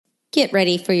Get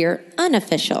ready for your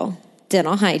unofficial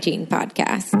dental hygiene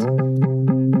podcast.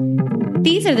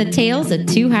 These are the tales of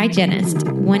two hygienists,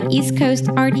 one East Coast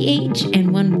RDH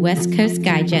and one West Coast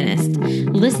hygienist.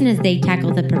 Listen as they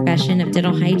tackle the profession of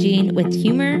dental hygiene with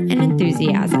humor and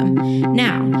enthusiasm.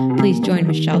 Now, please join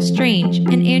Michelle Strange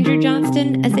and Andrew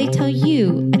Johnston as they tell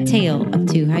you a tale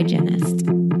of two hygienists.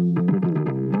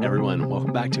 Everyone,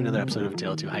 welcome back to another episode of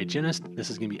Tale of Two Hygienists.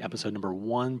 This is going to be episode number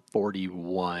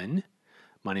 141.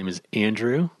 My name is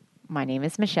Andrew. My name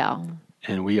is Michelle.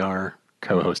 And we are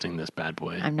co-hosting this bad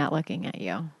boy. I'm not looking at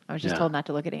you. I was just told not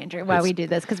to look at Andrew while we do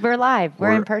this because we're live.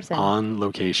 We're in person. On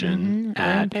location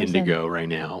at Indigo right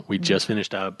now. We just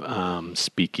finished up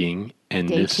speaking. And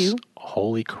Day 2.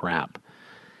 Holy crap.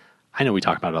 I know we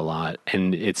talk about it a lot,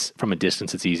 and it's from a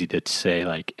distance, it's easy to say,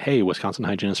 like, hey, Wisconsin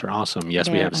hygienists are awesome. Yes,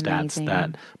 we have stats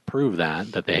that prove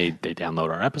that they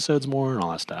download our episodes more and all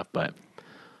that stuff, but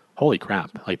holy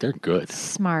crap, like, they're good.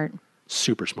 Smart,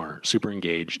 super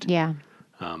engaged. Yeah.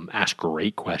 Ask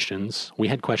great questions. We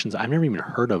had questions. I've never even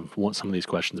heard of some of these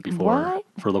questions before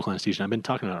for local anesthesia. I've been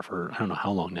talking about it for I don't know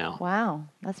how long now. Wow,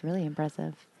 that's really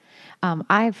impressive. From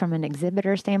an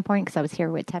exhibitor standpoint, because I was here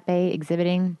with Tepe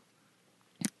exhibiting,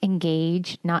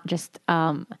 engage, not just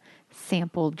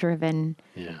sample-driven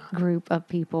group of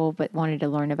people, but wanted to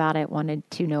learn about it, wanted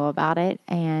to know about it,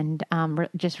 and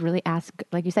just really ask,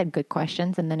 like you said, good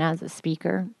questions. And then as a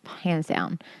speaker, hands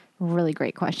down, really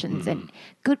great questions and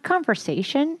good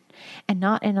conversation, and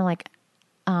not in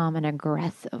an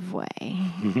aggressive way,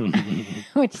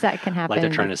 which that can happen. Like they're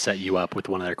trying to set you up with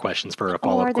one of their questions for a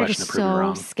follow-up question to prove you wrong. Or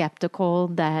they're so skeptical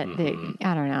that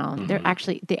I don't know.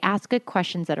 They ask good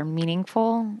questions that are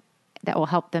meaningful, that will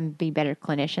help them be better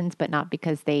clinicians, but not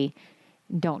because they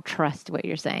don't trust what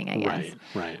you're saying, I guess.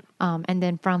 Right. And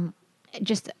then from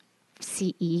just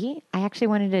CE, I actually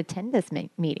wanted to attend this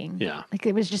meeting. Yeah. Like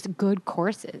it was just good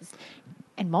courses.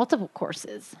 And multiple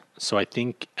courses. So I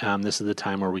think this is the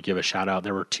time where we give a shout out.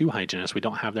 There were 2 hygienists. We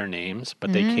don't have their names,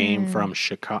 but they came from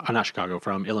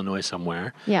from Illinois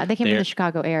somewhere. Yeah, they came from the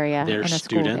Chicago area. They're in a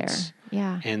students. School there.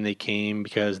 Yeah. And they came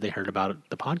because they heard about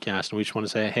the podcast, and we just want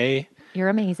to say, hey, you're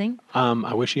amazing.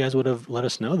 I wish you guys would have let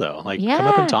us know though. Like, come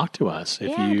up and talk to us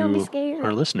if you don't be scared.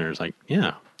 are listeners. Like,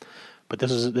 but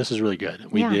this is really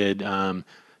good. We did.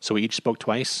 So we each spoke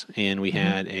twice, and we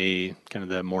had a kind of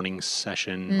the morning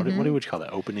session. What would you call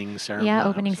that? Opening ceremony? Yeah,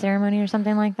 opening ceremony or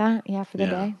something like that. Yeah, for the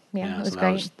day. Yeah, it was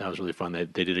great. That was really fun. They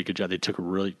did a good job. They took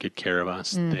really good care of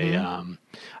us. They,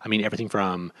 everything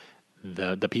from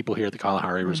the people here at the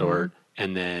Kalahari Resort,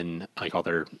 and then like all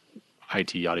their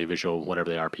IT, audiovisual, whatever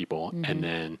they are, people, and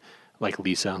then like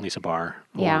Lisa Barr,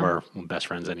 one of our best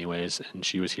friends anyways, and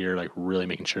she was here like really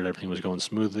making sure that everything was going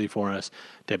smoothly for us.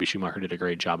 Debbie Schumacher did a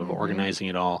great job of organizing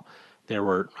it all. There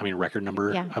were, record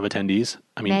number of attendees.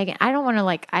 Megan, I don't want to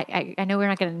I know we're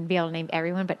not going to be able to name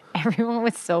everyone, but everyone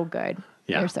was so good.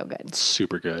 Yeah. They're so good.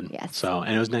 Super good. Yes. So,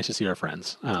 and it was nice to see our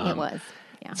friends. It was.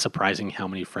 Yeah. Surprising how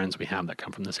many friends we have that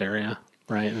come from this area.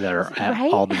 Right, that are at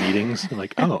all the meetings.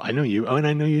 Like, oh, I know you. Oh, and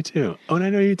I know you too. Oh, and I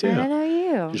know you too. I know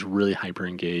you. Just really hyper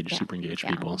engaged, super engaged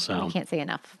people. So I can't say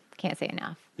enough.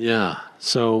 Yeah.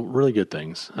 So really good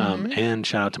things. And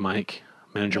shout out to Mike,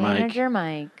 Manager Mike.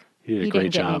 He did a great job. He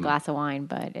didn't get me a glass of wine,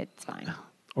 but it's fine.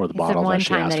 Or the bottle that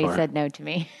she asked for. One time that he said no to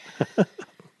me.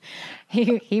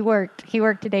 He worked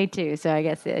today too, so I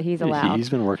guess he's allowed. He's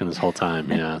been working this whole time,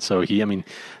 yeah. So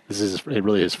this is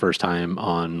really his first time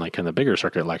on like kind of the bigger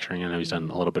circuit lecturing. I know he's done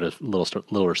a little bit of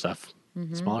littler stuff,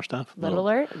 smaller stuff,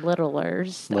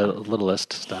 littlest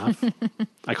stuff.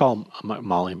 I call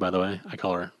Molly, by the way. I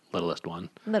call her littlest one.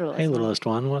 Hey, littlest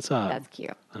one, what's up? That's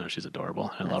cute. I know she's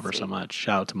adorable. I love her so much.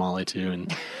 Shout out to Molly too.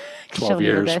 And 12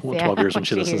 years, this, 12 years when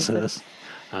she listens to this.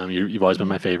 You've always been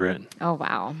my favorite. Oh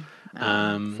wow.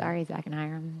 Sorry, Zach and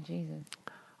Hiram. Jesus.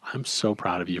 I'm so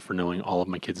proud of you for knowing all of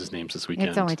my kids' names this weekend.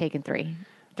 It's only taken 3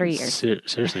 years.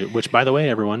 Seriously. Which, by the way,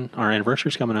 everyone, our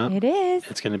anniversary's coming up. It is.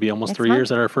 It's going to be almost 3 years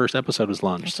that our first episode was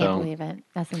launched. I can't believe it.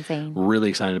 That's insane. Really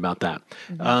excited about that.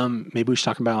 Maybe we should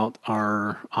talk about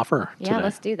our offer today. Yeah,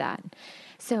 let's do that.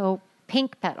 So,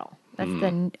 Pink Petal. That's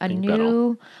a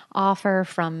new offer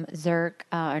from Zerk,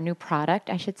 a new product,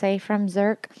 I should say, from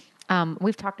Zerk.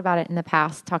 We've talked about it in the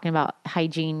past, talking about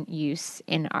hygiene use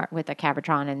with the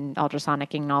Cavitron and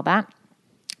ultrasonicking and all that.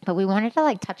 But we wanted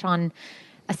to touch on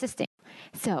assisting.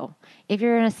 So if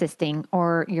you're an assisting,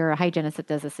 or you're a hygienist that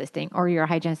does assisting, or you're a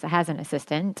hygienist that has an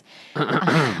assistant,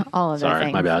 all of those things.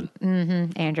 Sorry, my bad.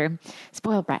 Andrew.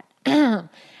 Spoiled brat.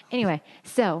 Anyway,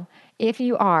 so if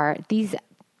you are, this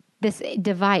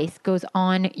device goes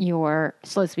on your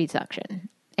slow speed suction,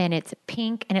 and it's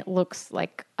pink, and it looks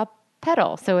like a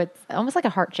pedal. So it's almost like a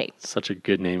heart shape. Such a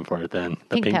good name for it then.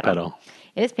 The pink pedal.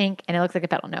 It is pink and it looks like a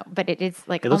pedal. No, but it is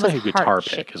like it looks like a guitar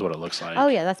heart-shaped. pick is what it looks like. Oh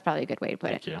yeah, that's probably a good way to put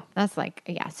it. Thank you. That's like,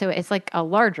 yeah. So it's like a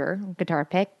larger guitar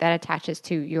pick that attaches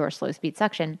to your slow speed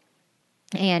suction.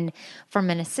 And from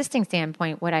an assisting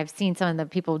standpoint, what I've seen some of the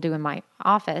people do in my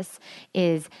office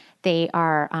is they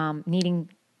are needing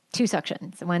 2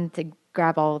 suctions. One to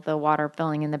grab all the water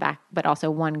filling in the back, but also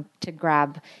one to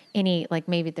grab any, like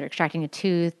maybe they're extracting a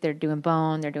tooth, they're doing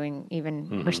bone, they're doing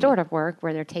even restorative work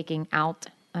where they're taking out,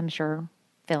 I'm sure,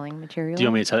 filling material. Do you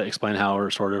want me to explain how our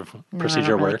sort of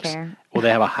procedure works? Care. Well,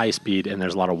 they have a high speed and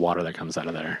there's a lot of water that comes out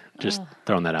of there. Just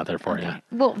throwing that out there for you.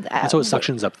 Well, and so it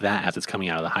suctions up that as it's coming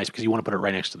out of the high speed because you want to put it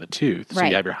right next to the tooth. So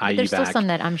you have your high There's evac. still some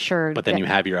that I'm sure, but then you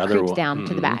have your other down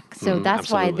to the back. So that's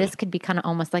absolutely. why this could be kind of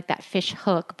almost like that fish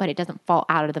hook, but it doesn't fall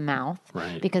out of the mouth,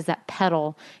 right? Because that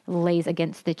pedal lays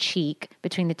against the cheek,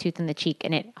 between the tooth and the cheek,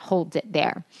 and it holds it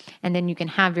there. And then you can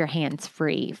have your hands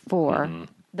free for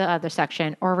the other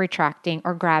section, or retracting,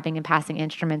 or grabbing and passing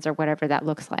instruments, or whatever that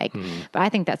looks like. But I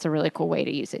think that's a really cool way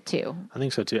to use it too. I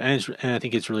think so too, and I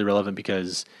think it's really relevant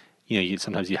because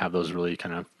sometimes you have those really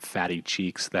kind of fatty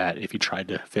cheeks that if you tried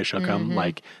to fish hook them,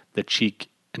 like the cheek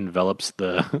envelops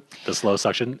the slow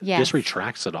suction, just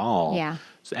retracts it all. Yeah.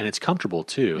 And it's comfortable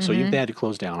too. So even if they had to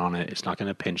close down on it, it's not going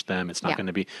to pinch them. It's not going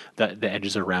to be the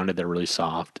edges around it. They're really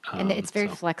soft. And it's very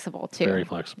flexible too. Very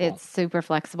flexible. It's super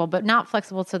flexible, but not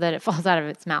flexible so that it falls out of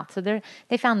its mouth. So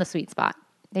they found the sweet spot.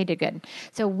 They did good.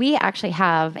 So we actually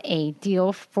have a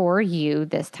deal for you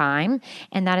this time,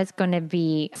 and that is going to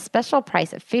be a special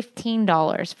price of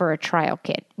 $15 for a trial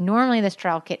kit. Normally this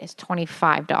trial kit is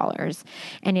 $25.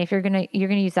 And if you're going to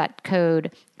use that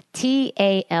code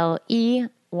TALE10,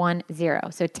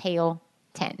 so TALE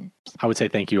 10. I would say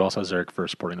thank you also, Zerk, for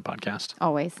supporting the podcast.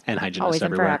 Always. And hygienists always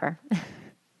everywhere. And forever.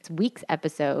 This week's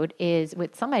episode is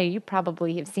with somebody you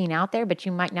probably have seen out there, but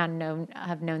you might not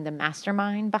have known the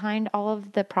mastermind behind all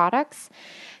of the products.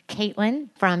 Caitlyn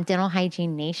from Dental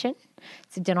Hygiene Nation.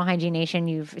 So Dental Hygiene Nation,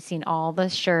 you've seen all the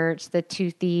shirts, the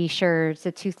toothy shirts,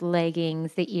 the tooth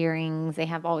leggings, the earrings. They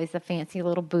have always the fancy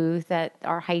little booth at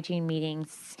our hygiene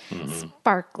meetings,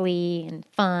 sparkly and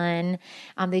fun.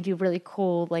 They do really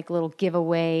cool like little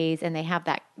giveaways, and they have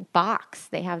that box.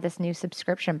 They have this new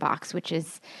subscription box, which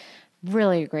is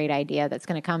really a great idea that's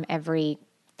going to come every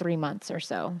 3 months or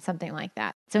so, something like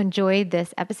that. So enjoy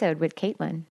this episode with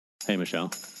Caitlyn. Hey,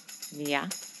 Michelle. Yeah.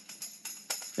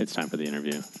 It's time for the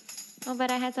interview. Oh, but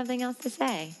I had something else to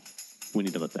say. We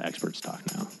need to let the experts talk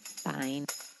now. Fine.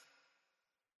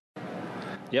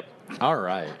 Yep. All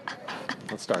right.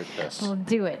 Let's start this. Well,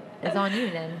 do it. It's on you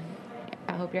then.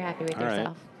 I hope you're happy with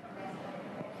yourself.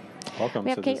 Right. Welcome. We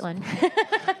have Caitlyn.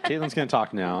 Caitlin's going to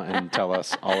talk now and tell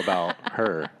us all about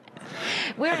her.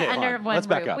 We're under one Let's roof.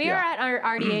 back up. We are at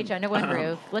our RDH under one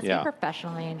roof. Let's be Yeah.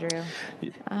 professional, Andrew.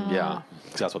 Yeah,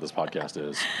 'cause that's what this podcast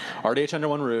is. RDH under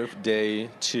one roof, day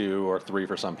 2 or 3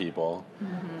 for some people,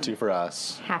 2 for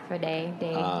us. Half a day,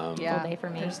 full day for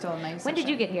me. There's still a nice When did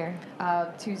you get here?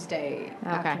 Tuesday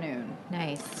afternoon.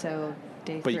 Nice. So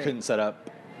day 3. But you couldn't set up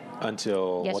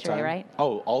until Yesterday, what time? right?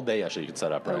 Oh, all day actually you could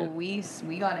set up, right? So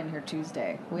we got in here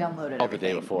Tuesday. We unloaded Oh, everything.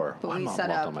 the day before. But I'm we not set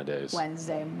blocked up on my days.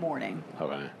 Wednesday morning.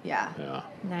 Okay. Yeah. Yeah.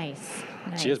 Nice.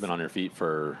 She has been on her feet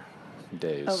for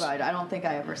days. Oh God, I don't think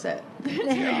I ever sit.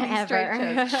 Ever.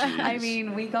 Straight shift. I Jeez.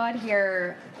 mean, we got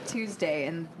here Tuesday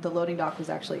and the loading dock was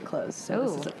actually closed. So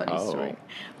this is a funny story.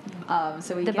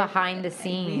 So we The get, behind the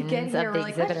scenes we get of here, the we're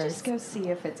like, let's exhibitors. just go see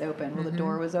if it's open. Well, the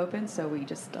door was open, so we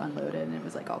just unloaded and it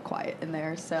was like all quiet in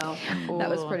there. So that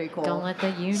was pretty cool. Don't let the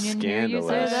union hear you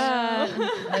say Scandalous.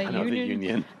 that. I know the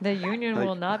union. The union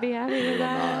will not be happy with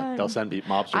that. They'll send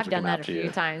mobsters I've to done come that a after few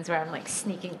you. times where I'm like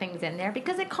sneaking things in there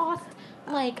because it costs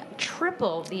like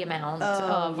triple the amount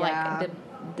of yeah. like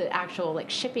the actual like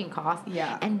shipping cost.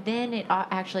 Yeah. And then it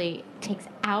actually takes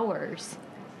hours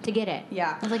to get it.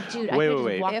 Yeah. I was like, dude, Wait, I could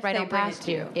wait. just walk If right they on bring it past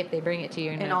to you you. if they bring it to you.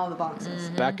 in all the boxes.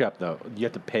 Back up though. You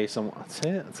have to pay someone.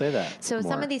 Say that. So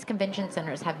some more. of these convention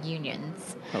centers have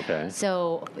unions. Okay.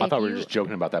 So I if thought we you- were just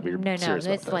joking about that, but you're No, serious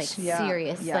about it's this. like Yeah.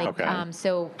 serious. Yeah. Like, Okay.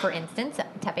 so for instance,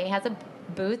 Tepe has a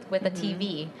booth with a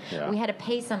TV. Yeah. We had to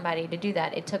pay somebody to do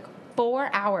that. It took 4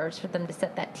 hours for them to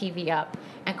set that TV up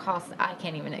and cost, I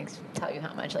can't even tell you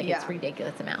how much. Like, it's Yeah.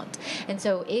 ridiculous amount. And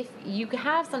so if you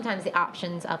have sometimes the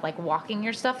options of like walking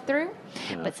your stuff through,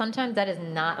 but sometimes that is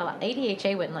not allowed.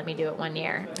 ADHA wouldn't let me do it 1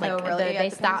 year. Like, Oh, really? they Yeah, it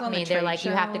depends stopped on the me. They're trade like,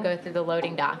 you have to show. go through the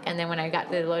loading dock. And then when I got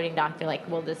to the loading dock, they're like,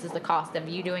 well, this is the cost of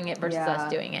you doing it versus Yeah.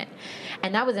 us doing it.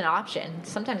 And that was an option.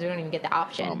 Sometimes we don't even get the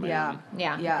option. Oh, man.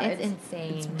 Yeah. Yeah. It's It's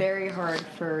insane. It's very hard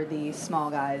for the small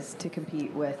guys to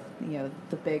compete with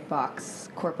the big box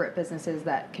corporate businesses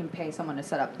that can pay someone to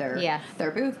set up their Yes.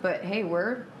 their booth. But hey,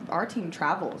 our team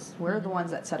travels. We're the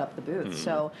ones that set up the booth.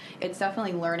 So it's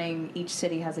definitely learning. Each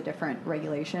city has a different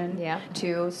regulation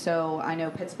too. So I know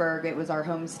Pittsburgh, it was our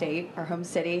home state, our home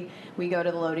city. We go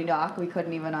to the loading dock. We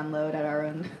couldn't even unload at our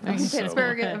own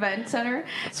Pittsburgh event center.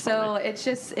 So it's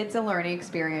a learning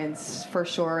experience for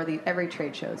sure. Every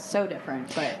trade show is so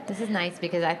different. But this is nice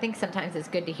because I think sometimes it's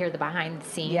good to hear the behind the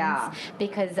scenes. Yeah.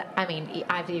 Because, I mean,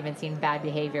 I've even seen bad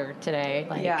behavior today.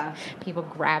 Like, people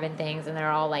grabbing things and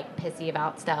they're all, like, pissy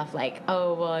about stuff. Like,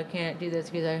 oh, well, I can't do this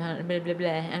because I can't, blah, blah, blah.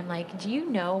 And I'm like, do you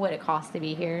know what it costs to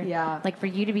be here? Yeah. Like, for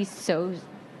you to be so...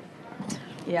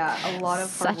 Yeah, a lot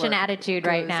of hard such an work attitude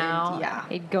right now.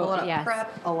 a lot of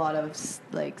prep, a lot of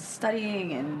like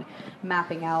studying and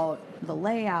mapping out the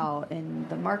layout and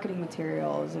the marketing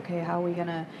materials. Okay, how are we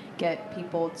gonna get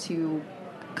people to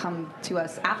come to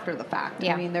us after the fact?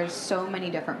 Yeah. I mean, there's so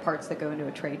many different parts that go into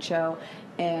a trade show,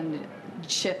 and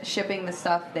shipping the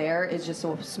stuff there is just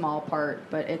a small part,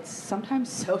 but it's sometimes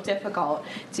so difficult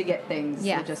to get things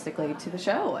logistically to the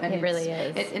show, and it really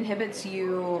is. It inhibits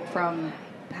you from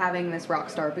having this rock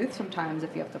star booth. Sometimes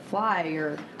if you have to fly,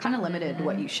 you're kind of limited to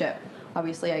what you ship.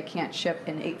 Obviously, I can't ship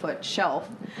an 8-foot shelf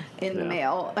in the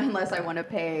mail unless I want to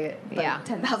pay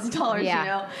 $10,000, you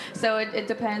know? So it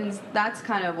depends. That's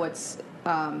kind of what's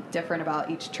different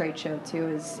about each trade show, too,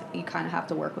 is you kind of have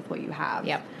to work with what you have.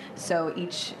 Yep. So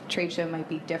each trade show might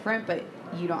be different, but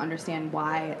you don't understand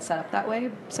why it's set up that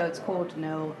way. So it's cool to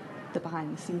know the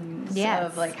behind the scenes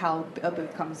of like how a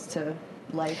booth comes to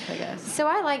life, I guess. So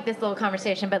I like this little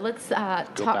conversation, but let's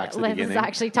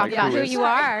actually talk like, about who you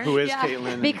are. Who is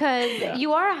Caitlyn? Because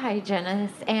you are a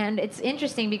hygienist, and it's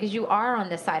interesting because you are on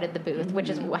this side of the booth, which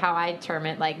is how I term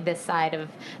it, like this side of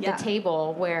the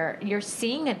table, where you're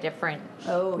seeing a different,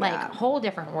 whole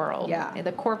different world. Yeah.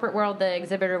 The corporate world, the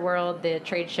exhibitor world, the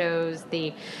trade shows,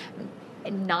 the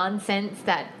nonsense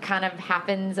that kind of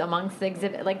happens amongst the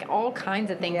exhibit, like all kinds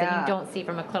of things that you don't see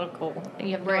from a clinical.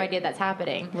 You have no idea that's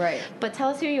happening. Right. But tell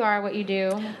us who you are, what you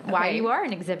do, why you are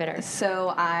an exhibitor.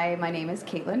 So my name is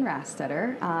Caitlyn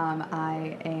Rastetter.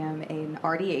 I am an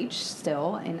RDH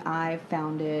still, and I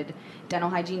founded Dental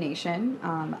Hygiene Nation.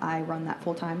 I run that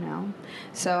full time now.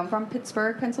 So I'm from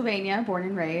Pittsburgh, Pennsylvania, born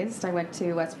and raised. I went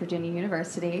to West Virginia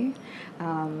University.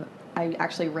 I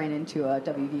actually ran into a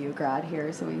WVU grad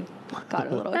here, so we got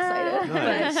a little excited.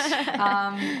 Nice.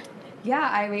 But,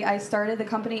 I started the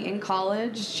company in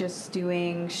college just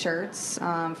doing shirts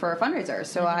for a fundraiser.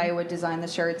 So I would design the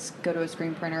shirts, go to a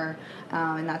screen printer,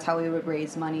 and that's how we would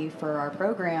raise money for our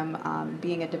program.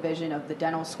 Being a division of the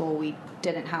dental school, we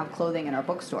didn't have clothing in our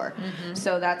bookstore.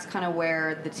 So that's kind of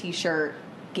where the T-shirt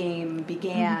game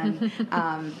began.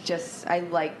 I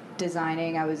like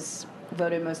designing. I was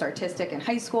voted most artistic in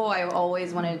high school. I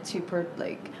always wanted to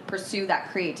pursue that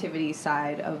creativity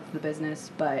side of the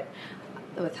business, but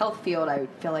with health field, I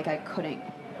feel like I couldn't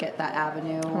get that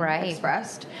avenue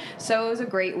expressed. So it was a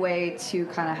great way to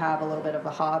kind of have a little bit of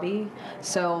a hobby.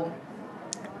 So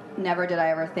never did I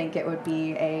ever think it would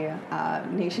be a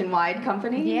nationwide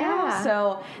company. Yeah.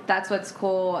 So that's what's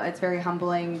cool. It's very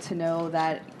humbling to know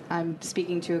that I'm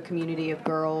speaking to a community of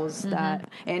girls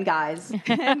and guys.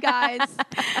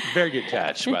 Very good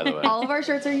catch, by the way. All of our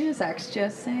shirts are unisex,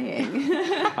 just saying.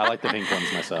 I like the pink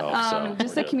ones myself.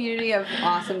 Just a community of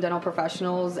awesome dental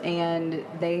professionals, and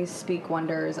they speak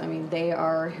wonders. I mean, they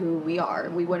are who we are.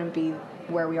 We wouldn't be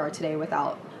where we are today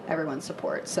without everyone's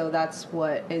support. So that's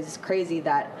what is crazy,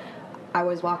 that I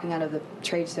was walking out of the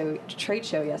trade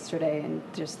show yesterday and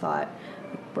just thought,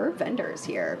 we're vendors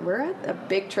here. We're at a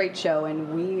big trade show,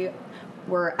 and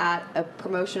we're at a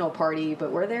promotional party, but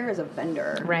we're there as a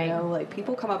vendor. Right. You know, like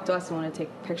people come up to us and want to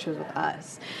take pictures with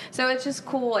us. So it's just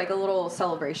cool, like a little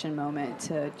celebration moment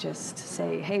to just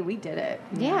say, hey, we did it.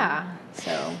 Yeah.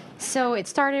 So it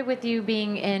started with you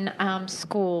being in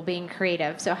school, being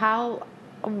creative. So how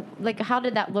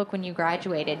did that look when you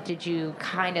graduated? Did you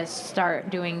kind of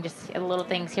start doing just little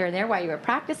things here and there while you were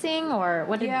practicing, or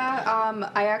what did...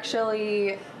 I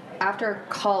actually, after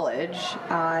college,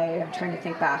 I'm trying to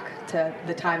think back to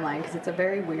the timeline because it's a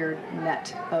very weird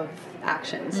net of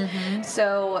actions.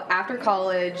 So after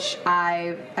college,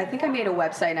 I think I made a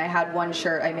website, and I had one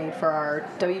shirt I made for our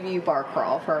WVU bar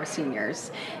crawl for our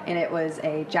seniors, and it was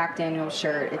a Jack Daniel's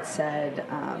shirt. It said,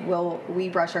 will we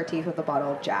brush our teeth with a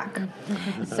bottle of Jack?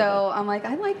 So I'm like,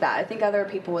 I like that. I think other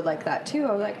people would like that too.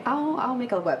 I was like, I'll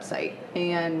make a website,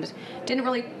 and didn't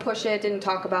really push it, didn't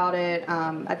talk about it.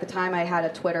 At the time I had a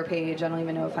Twitter page. I don't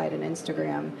even know if I had an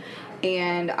Instagram,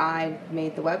 and I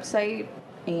made the website,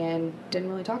 and didn't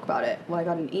really talk about it. Well, I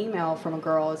got an email from a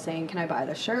girl saying, can I buy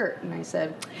the shirt? And I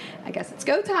said, I guess it's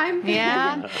go time.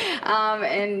 Yeah.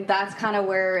 And that's kind of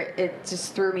where it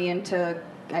just threw me into,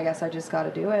 I guess I just got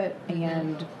to do it.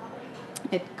 And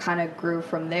it kind of grew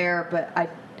from there. But I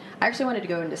actually wanted to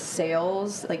go into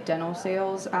sales, like dental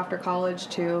sales after college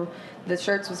too. The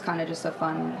shirts was kind of just a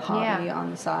fun hobby on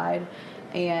the side.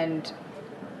 And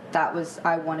that was,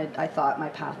 I thought my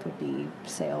path would be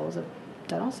sales of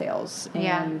dental sales.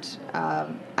 And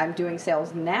I'm doing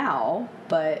sales now,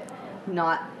 but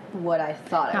not what I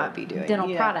thought I would be doing.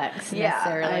 Dental products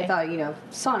necessarily. I thought,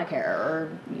 Sonicare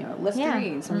or,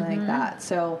 Listerine, something like that.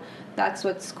 So that's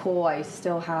what's cool. I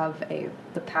still have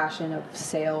the passion of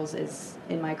sales is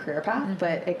in my career path,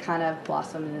 but it kind of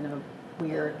blossomed in a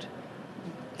weird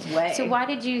way. So why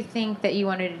did you think that you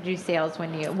wanted to do sales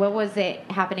what was it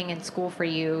happening in school for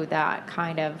you that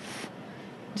kind of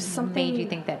just something made you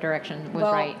think that direction was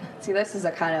right? See, this is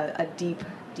a kind of a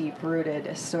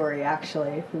deep-rooted story,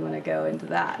 actually, if we want to go into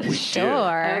that.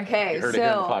 Sure. Okay, you heard it here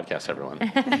on the podcast, everyone.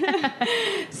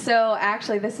 So,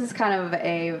 actually, this is kind of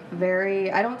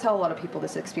I don't tell a lot of people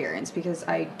this experience because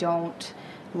I don't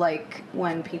like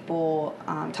when people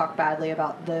talk badly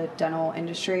about the dental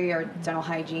industry or dental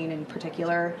hygiene in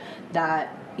particular,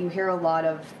 that you hear a lot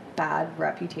of bad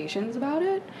reputations about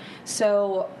it.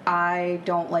 So I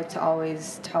don't like to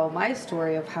always tell my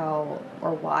story of how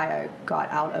or why I got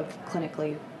out of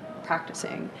clinically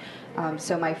practicing.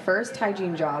 So my first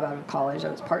hygiene job out of college,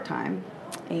 I was part-time,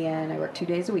 and I worked 2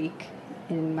 days a week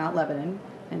in Mount Lebanon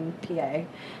in PA,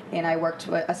 and I worked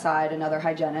aside another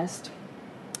hygienist,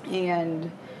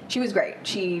 and she was great.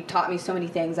 She taught me so many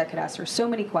things. I could ask her so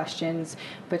many questions,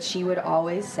 but she would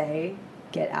always say,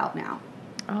 "Get out now."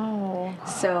 Oh.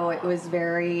 So it was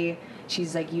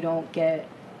she's like, you don't get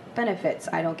benefits.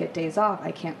 I don't get days off.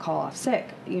 I can't call off sick.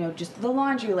 Just the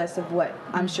laundry list of what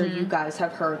I'm sure you guys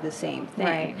have heard the same thing.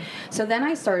 Right. So then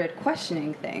I started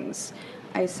questioning things.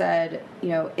 I said,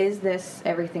 is this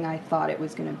everything I thought it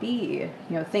was going to be?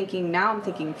 I'm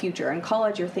thinking future. In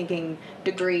college, you're thinking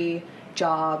degree,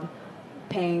 job,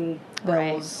 paying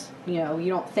bills. Right. You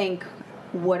don't think,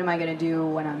 what am I going to do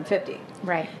when I'm 50?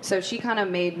 Right. So she kind of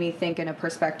made me think in a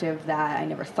perspective that I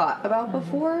never thought about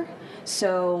before.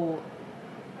 So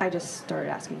I just started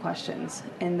asking questions.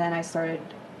 And then I started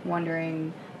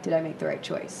wondering, did I make the right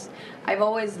choice? I've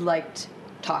always liked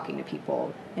talking to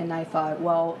people. And I thought,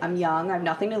 well, I'm young. I have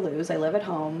nothing to lose. I live at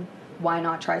home. Why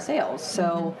not try sales?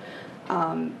 So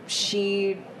I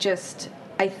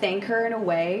thank her in a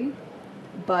way,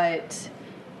 but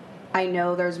I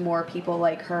know there's more people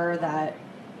like her that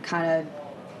kind of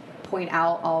point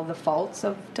out all the faults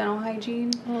of dental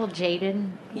hygiene. A little jaded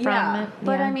from it.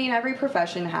 But I mean, every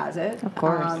profession has it. Of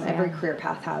course. Every career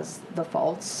path has the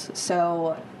faults.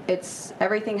 So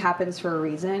everything happens for a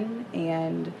reason,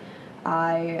 and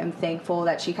I am thankful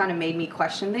that she kind of made me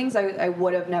question things. I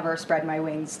would have never spread my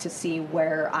wings to see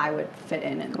where I would fit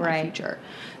in my future.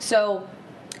 So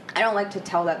I don't like to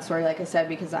tell that story, like I said,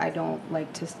 because I don't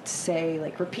like to say,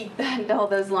 repeat all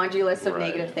those laundry lists of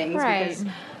negative things. Right. Because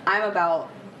I'm about,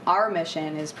 our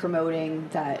mission is promoting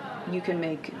that you can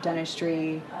make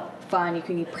dentistry fun, you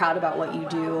can be proud about what you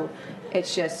do.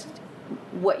 It's just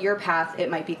what your path, it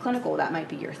might be clinical, that might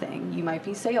be your thing. You might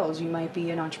be sales, you might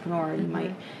be an entrepreneur, you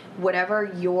might,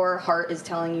 whatever your heart is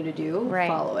telling you to do,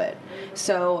 follow it.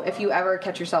 So if you ever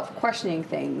catch yourself questioning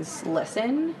things,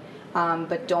 listen.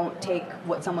 But don't take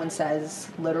what someone says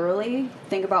literally.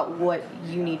 Think about what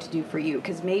you need to do for you,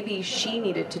 because maybe she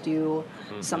needed to do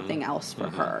something else for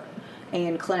her,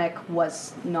 and clinic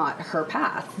was not her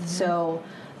path. So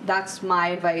that's my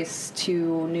advice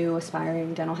to new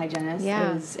aspiring dental hygienists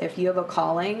is, if you have a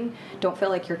calling, don't feel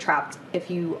like you're trapped. If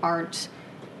you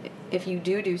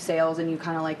do sales and you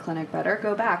kind of like clinic better,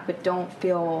 go back, but don't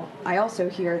feel, I also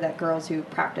hear that girls who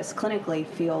practice clinically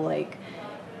feel like,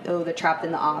 oh, they're trapped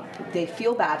in the op. They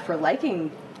feel bad for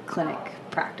liking clinic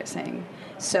practicing.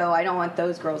 So I don't want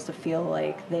those girls to feel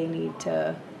like they need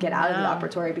to get out of the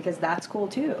operatory, because that's cool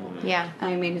too. Yeah.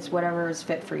 I mean, it's whatever is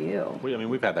fit for you.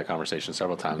 We've had that conversation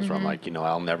several times where I'm like,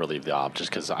 I'll never leave the op just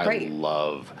because I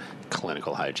love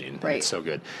clinical hygiene. Right. It's so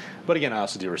good. But again, I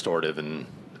also do restorative, and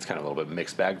it's kind of a little bit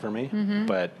mixed bag for me.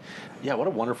 But yeah, what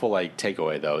a wonderful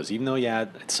takeaway though is, even though it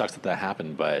sucks that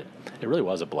happened, but it really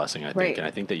was a blessing, I think. And I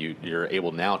think that you're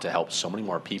able now to help so many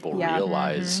more people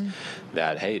realize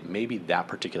that, hey, maybe that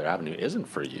particular avenue isn't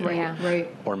for you. Right.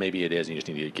 Or maybe it is, and you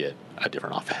just need to get a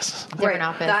different office.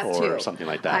 That or too. Something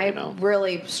like that. I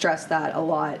really stress that a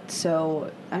lot.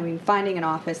 So, I mean, finding an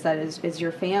office that is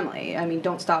your family. I mean,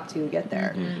 don't stop till you get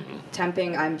there.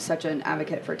 Temping, I'm such an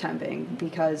advocate for temping,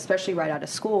 because especially right out of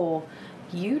school,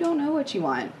 you don't know what you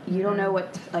want. You don't know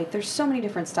what, like, there's so many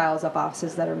different styles of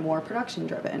offices that are more production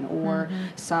driven, or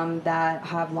some that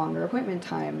have longer appointment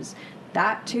times.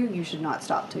 That too, you should not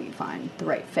stop till you find the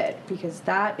right fit, because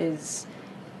it's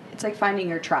like finding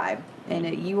your tribe, and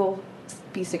you will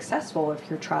be successful if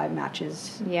your tribe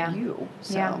matches you.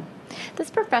 So. Yeah. This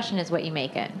profession is what you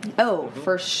make it. Oh,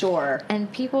 for sure. And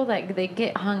people that they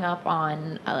get hung up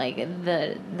on like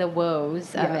the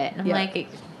woes of it. And I'm like,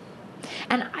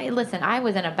 and I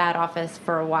was in a bad office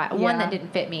for a while, one that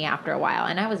didn't fit me after a while,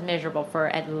 and I was miserable for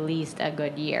at least a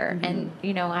good year. And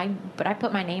I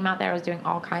put my name out there. I was doing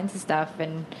all kinds of stuff,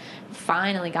 and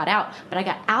finally got out. But I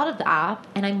got out of the op,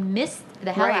 and I missed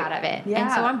the hell out of it.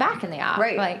 And so I'm back in the op.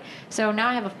 Like, so now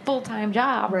I have a full-time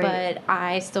job, but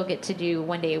I still get to do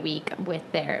 1 day a week with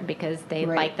there, because they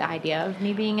like the idea of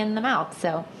me being in the mouth.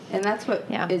 So, and that's what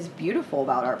is beautiful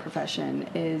about our profession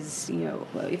is,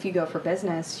 if you go for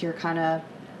business, you're kind of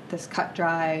this cut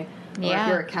dry, or if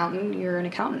you're an accountant, you're an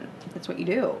accountant. That's what you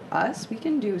do. Us, we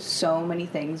can do so many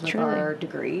things with our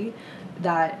degree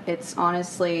that it's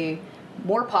honestly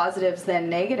more positives than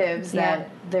negatives, that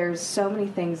there's so many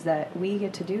things that we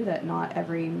get to do that not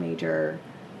every major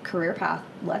career path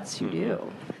lets you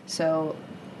do. So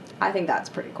I think that's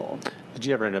pretty cool. Did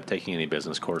you ever end up taking any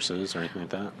business courses or anything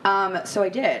like that? So I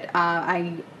did.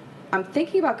 I'm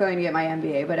thinking about going to get my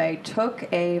MBA, but I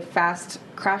took a fast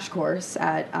crash course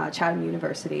at Chatham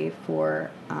University for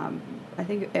I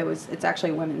think it's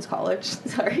actually a women's college.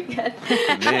 Sorry, again.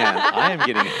 Man, I am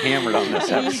getting hammered on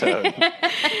this episode.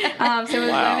 So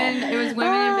it was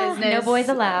women in business. No boys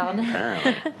allowed.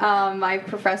 Apparently. My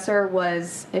professor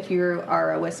was, if you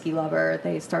are a whiskey lover,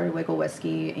 they started Wiggle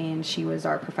Whiskey, and she was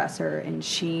our professor, and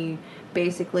she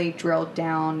basically drilled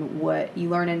down what you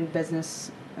learn in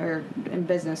business or in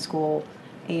business school,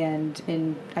 and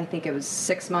in, I think it was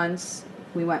 6 months,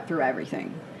 we went through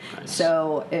everything. Nice.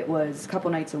 So it was a couple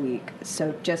nights a week.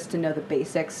 So just to know the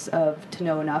basics of to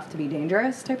know enough to be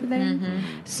dangerous type of thing.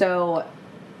 So,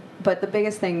 but the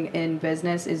biggest thing in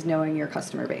business is knowing your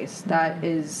customer base. That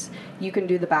is, you can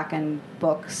do the back end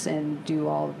books and do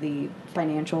all the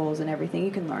financials and everything.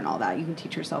 You can learn all that. You can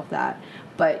teach yourself that.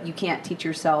 But you can't teach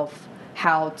yourself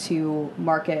how to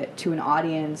market to an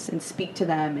audience and speak to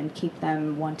them and keep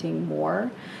them wanting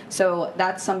more. So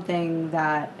that's something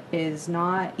that is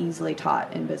not easily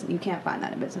taught in business. You can't find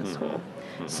that in business school.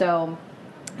 So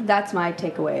that's my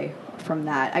takeaway from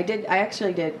that. I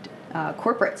actually did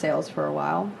corporate sales for a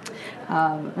while,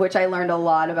 which I learned a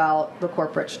lot about the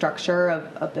corporate structure of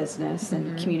a business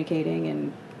and communicating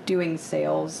and doing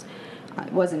sales.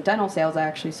 It wasn't dental sales. I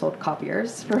actually sold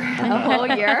copiers for a whole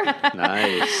year.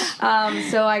 Nice.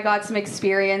 So I got some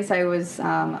experience.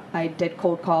 I did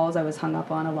cold calls. I was hung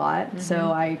up on a lot.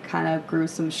 So I kind of grew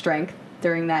some strength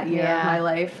during that year of my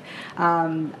life.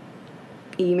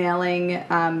 Emailing.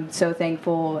 I'm so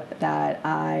thankful that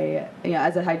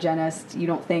as a hygienist, you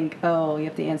don't think, you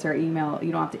have to answer email.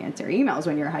 You don't have to answer emails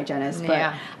when you're a hygienist.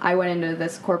 But I went into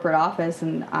this corporate office,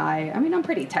 and I'm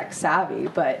pretty tech savvy,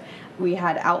 but we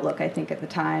had Outlook, I think, at the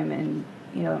time, and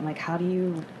I'm like, how do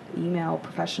you email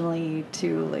professionally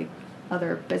to like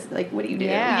other business? Like, what do you do?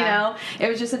 It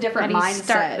was just a different mindset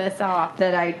start this off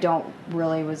that I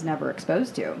was never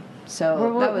exposed to.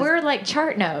 So we're like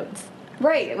chart notes.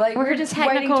 Right, like we're just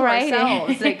writing to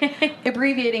ourselves, like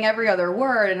abbreviating every other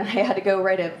word, and I had to go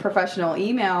write a professional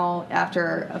email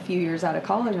after a few years out of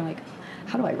college. I'm like,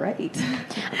 how do I write?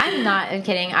 I'm not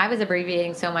kidding. I was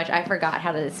abbreviating so much, I forgot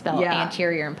how to spell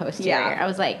anterior and posterior. I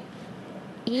was like,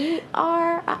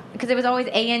 ER, because it was always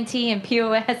ANT and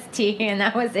POST, and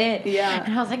that was it. Yeah.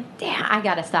 And I was like, damn, I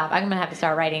gotta stop. I'm gonna have to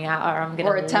start writing out, or I'm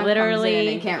gonna a temp literally comes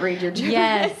in and can't read your gibberish.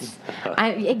 Yes,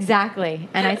 exactly.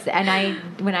 And I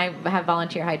when I have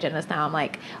volunteer hygienists now, I'm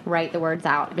like, write the words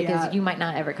out, because you might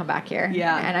not ever come back here.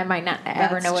 Yeah. And I might not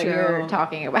ever know what you're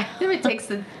talking about. It takes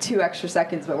the 2 extra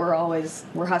seconds, but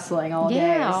we're hustling all day.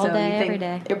 Yeah, all so day, you every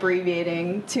think day.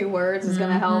 Abbreviating 2 words is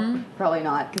gonna help? Probably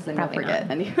not, because then you'll forget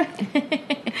anyway.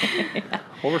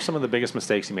 What were some of the biggest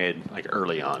mistakes you made, like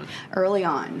early on? Early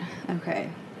on, okay.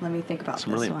 Let me think about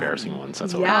some really embarrassing ones.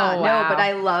 That's no, but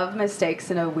I love mistakes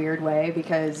in a weird way,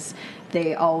 because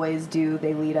they always do.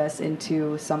 They lead us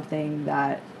into something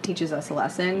that teaches us a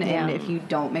lesson, and if you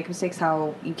don't make mistakes,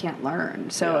 you can't learn.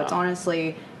 So it's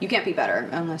honestly, you can't be better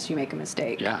unless you make a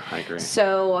mistake. Yeah, I agree.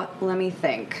 So let me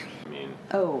think.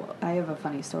 I have a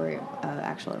funny story.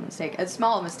 Actually, a mistake, a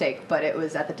small mistake, but it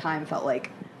was at the time felt like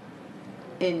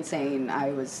insane.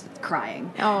 I was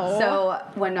crying. So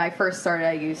when I first started,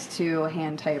 I used to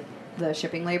hand type the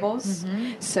shipping labels.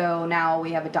 So now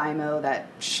we have a Dymo that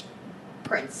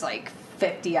prints like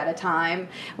 50 at a time.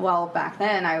 Well, back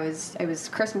then it was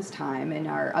Christmas time, and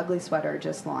our ugly sweater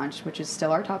just launched, which is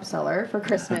still our top seller for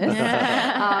Christmas.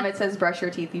 It says "Brush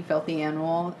your teeth, you filthy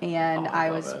animal," and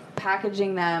I was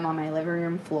packaging them on my living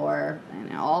room floor,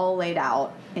 and all laid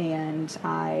out. And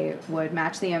I would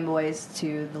match the invoice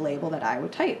to the label that I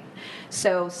would type.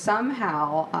 So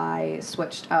somehow I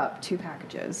switched up 2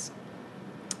 packages,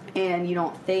 and you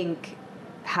don't think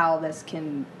how this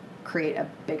can create a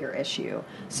bigger issue.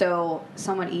 So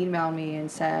someone emailed me and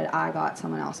said, I got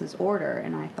someone else's order,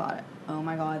 and I thought, oh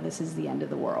my God, this is the end of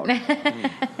the world.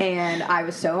 And I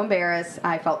was so embarrassed.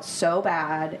 I felt so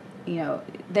bad. You know,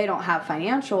 they don't have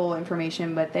financial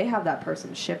information, but they have that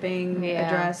person's shipping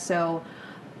address. So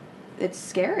it's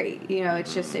scary. You know,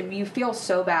 it's just, you feel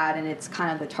so bad, and it's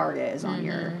kind of the target is on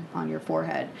your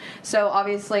forehead. So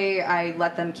obviously I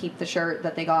let them keep the shirt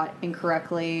that they got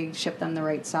incorrectly, ship them the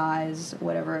right size,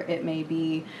 whatever it may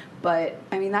be. But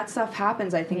I mean, that stuff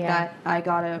happens. I think that I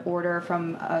got an order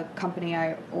from a company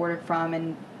I ordered from,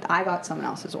 and I got someone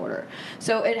else's order.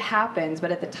 So it happens.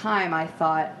 But at the time I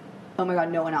thought, oh my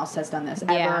God, no one else has done this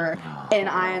ever, and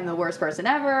I am the worst person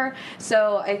ever.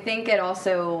 So I think it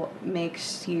also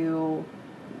makes you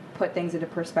put things into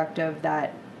perspective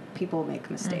that people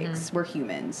make mistakes. We're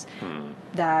humans.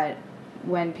 That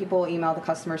when people email the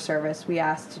customer service, we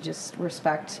ask to just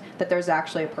respect that there's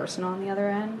actually a person on the other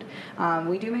end.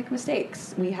 We do make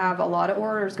mistakes. We have a lot of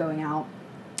orders going out.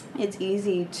 It's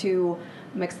easy to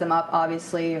mix them up.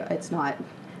 Obviously, it's not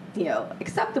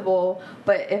acceptable,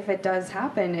 but if it does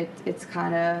happen, it's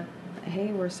kind of,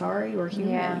 hey, we're sorry, we're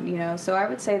human, So I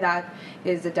would say that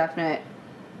is a definite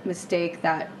mistake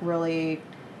that really,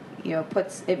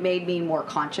 it made me more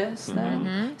conscious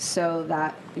then, so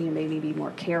that made me be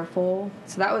more careful.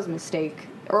 So that was a mistake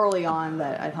early on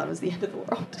that I thought was the end of the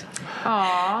world.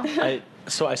 Aww.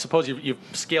 So I suppose you've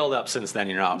scaled up since then.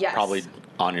 You're not probably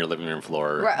on your living room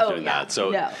floor doing that.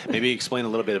 So maybe explain a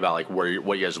little bit about like what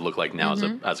you guys look like now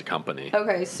as a company.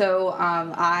 Okay, so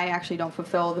I actually don't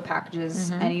fulfill the packages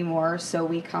anymore. So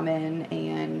we come in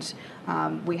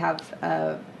and we have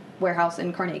a warehouse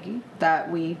in Carnegie that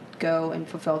we go and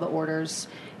fulfill the orders.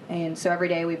 And so every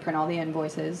day we print all the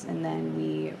invoices, and then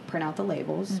we print out the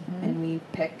labels, and we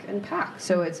pick and pack.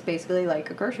 So it's basically like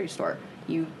a grocery store.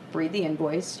 You read the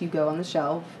invoice, you go on the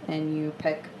shelf, and you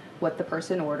pick what the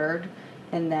person ordered,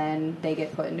 and then they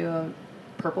get put into a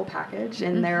purple package,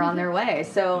 and they're on their way.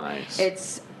 So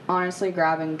it's honestly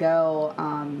grab and go.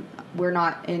 We're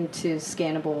not into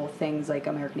scannable things like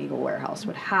American Eagle Warehouse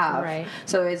would have. Right.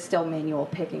 So it's still manual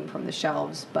picking from the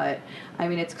shelves. But, I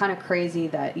mean, it's kind of crazy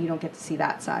that you don't get to see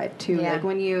that side, too. Yeah.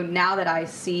 Like, now that I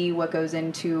see what goes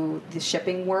into the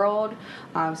shipping world,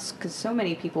 because so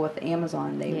many people with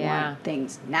Amazon, they want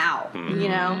things now,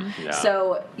 Yeah.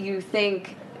 So you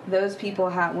think those people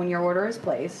when your order is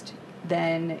placed,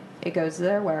 then it goes to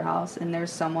their warehouse, and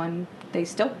there's someone, they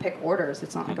still pick orders.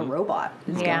 It's not like a robot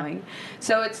is going.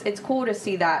 So it's cool to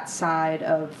see that side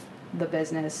of the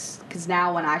business, because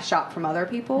now when I shop from other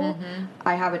people,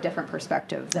 I have a different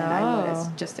perspective than I would as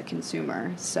just a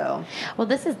consumer. So, well,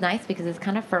 this is nice because it's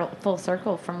kind of full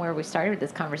circle from where we started with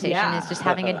this conversation. Is just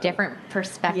having a different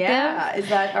perspective. Yeah, is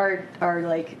that our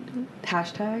like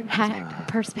hashtag?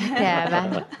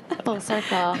 Perspective, full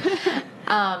circle.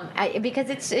 Because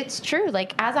it's true.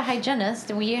 Like, as a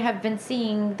hygienist, we have been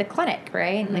seeing the clinic,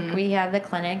 right? Like, we have the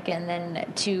clinic, and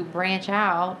then to branch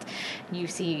out, you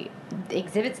see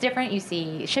exhibits different, you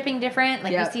see shipping different,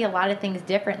 like you see a lot of things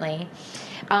differently.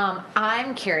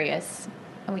 I'm curious,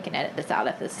 and we can edit this out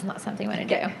if this is not something we want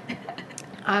to do.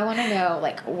 I want to know,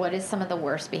 like, what is some of the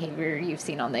worst behavior you've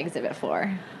seen on the exhibit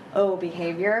floor? Oh,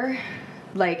 behavior?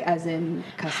 Like, as in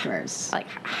customers? Like,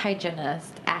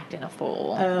 hygienist acting a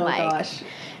fool. Oh, like, gosh.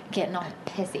 Getting all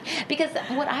pissy. Because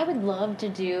what I would love to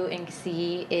do and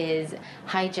see is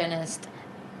hygienists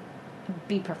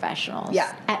be professionals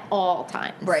at all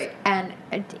times. Right. And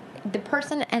the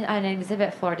person on an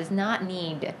exhibit floor does not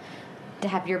need to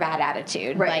have your bad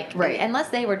attitude. Right, Unless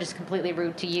they were just completely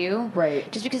rude to you. Right.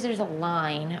 Just because there's a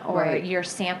line or your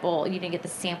sample, you didn't get the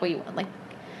sample you want. Like,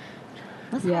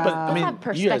 let's have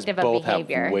perspective you guys both of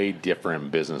behavior. have way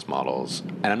different business models.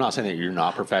 And I'm not saying that you're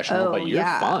not professional, but you're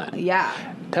fun. Yeah.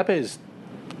 Tepe is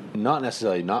not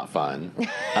necessarily not fun.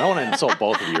 I don't want to insult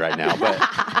both of you right now,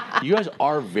 but you guys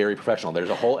are very professional. There's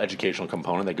a whole educational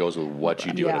component that goes with what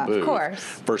you do at a booth. Of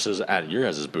course. Versus at your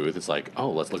guys' booth, it's like, oh,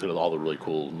 let's look at all the really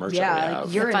cool merch Yeah, that we have.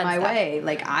 like you're in my way.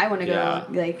 Like I want to go.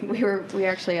 Yeah. Like we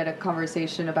actually had a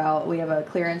conversation about we have a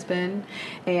clearance bin,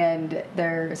 and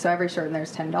so every shirt and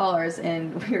there's $10,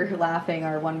 and we were laughing.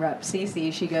 Our one rep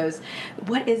Cece, she goes,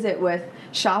 "What is it with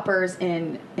shoppers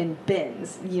in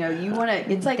bins? You know, you want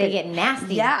to. It's like they get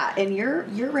nasty. Yeah, and you're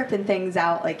ripping things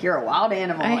out like you're a wild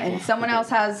animal, and someone else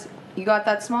has. You got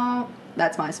that small."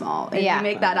 That's my small. And you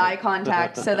make that eye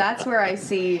contact. So that's where I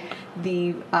see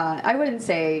the, I wouldn't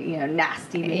say,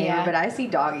 nasty behavior, but I see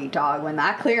dog eat dog. When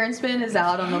that clearance bin is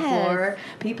out on the floor,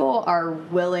 people are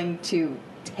willing to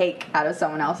take out of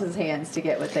someone else's hands to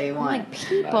get what they want. Like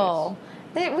people.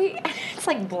 It's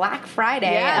like Black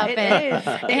Friday. Yeah, it is.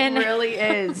 It really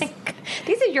is.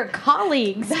 These are your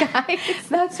colleagues, guys.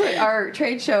 That's what our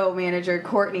trade show manager,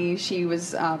 Courtney, she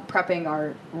was prepping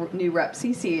our new rep,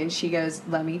 Cece, and she goes,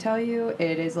 let me tell you,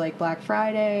 it is like Black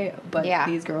Friday, but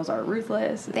these girls are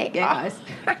ruthless. They are.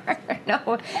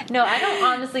 No, I don't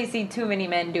honestly see too many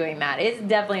men doing that. It's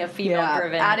definitely a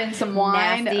female-driven, add in some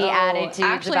wine. nasty attitudes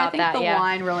actually, about that. I think the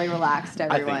wine really relaxed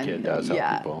everyone. I think it does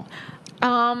help people.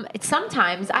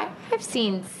 Sometimes I've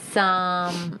seen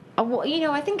some.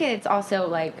 I think it's also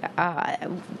like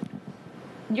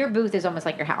your booth is almost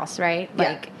like your house, right?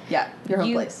 Like your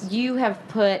home place. You have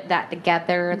put that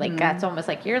together. Like that's almost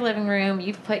like your living room.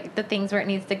 You've put the things where it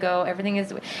needs to go. Everything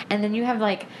is, and then you have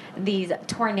like these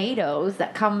tornadoes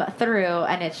that come through,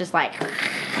 and it's just like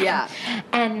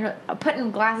and you're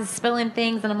putting glasses, spilling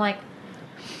things, and I'm like,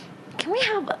 can we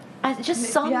have just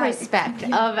some respect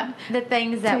of the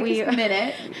things that Take a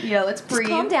minute. Let's breathe.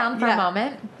 Calm down for a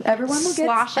moment. Everyone will get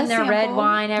sloshing their sample. red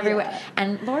wine everywhere.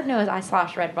 And Lord knows I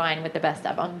slosh red wine with the best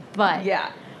of them. But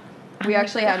we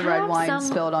actually had red wine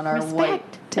spilled on our white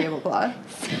tablecloth.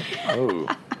 Oh.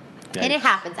 And it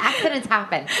happens. Accidents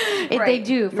happen. They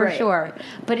do, for sure.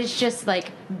 But it's just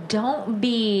like, don't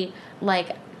be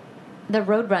like the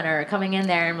Roadrunner coming in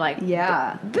there and like,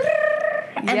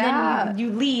 and then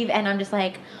you leave, and I'm just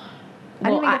like, I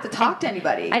didn't even get to talk to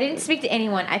anybody. I didn't speak to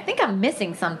anyone. I think I'm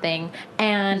missing something,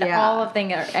 and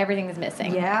everything is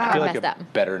missing. I feel like messed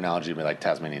up. Better analogy would be like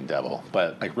Tasmanian Devil,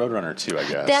 but like Roadrunner 2, I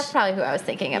guess. That's probably who I was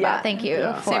thinking about. Yeah. Thank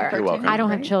you for. You're welcome. I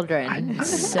don't have children,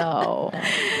 so.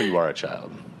 But you are a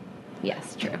child.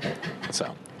 Yes, true.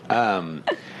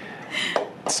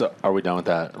 So, are we done with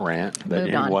that rant that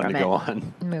you wanted to go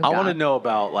on? I want to know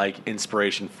about like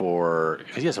inspiration for,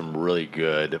 because you have some really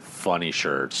good, funny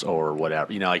shirts or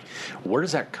whatever. Like where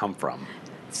does that come from?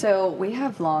 So we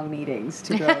have long meetings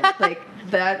to go like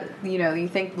that. You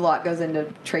think a lot goes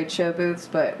into trade show booths,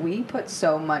 but we put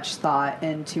so much thought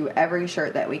into every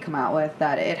shirt that we come out with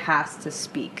that it has to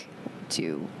speak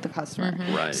to the customer.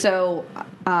 Right. So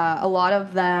a lot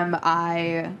of them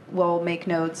I will make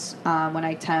notes when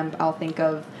I temp. I'll think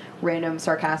of random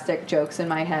sarcastic jokes in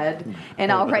my head and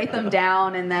I'll write them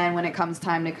down, and then when it comes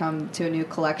time to come to a new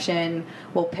collection,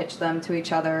 we'll pitch them to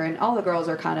each other, and all the girls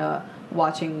are kind of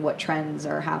watching what trends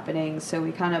are happening. So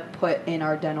we kind of put in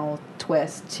our dental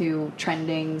twist to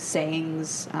trending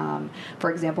sayings. For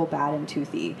example, bad and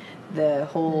toothy. The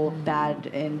whole bad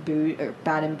and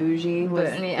bougie was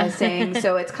a saying.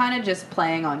 So it's kind of just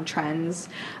playing on trends,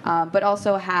 but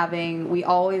also we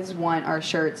always want our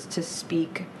shirts to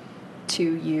speak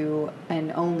to you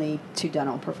and only to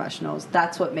dental professionals.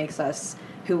 That's what makes us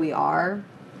who we are,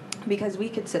 because we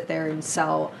could sit there and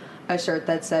sell a shirt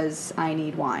that says I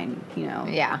need wine,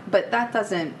 but that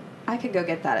doesn't, I could go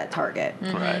get that at Target.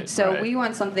 Right. So we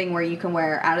want something where you can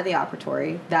wear out of the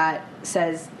operatory that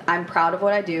says I'm proud of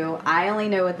what I do. I only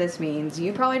know what this means.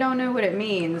 You probably don't know what it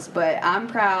means, but I'm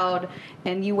proud,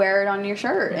 and you wear it on your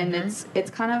shirt, and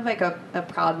it's kind of like a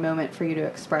proud moment for you to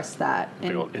express that.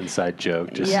 Big old inside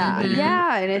joke. Just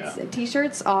and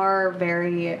t-shirts are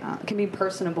very can be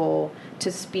personable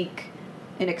to speak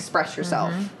and express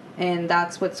yourself. And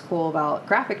that's what's cool about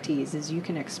graphic tees is you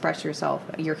can express yourself,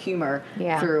 your humor,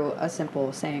 through a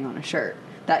simple saying on a shirt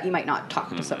that you might not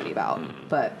talk to somebody about,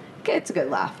 but it's a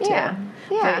good laugh too.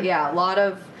 But a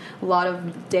lot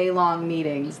of day-long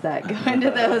meetings that go into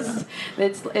those.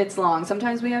 It's long.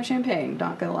 Sometimes we have champagne.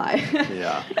 Not gonna lie.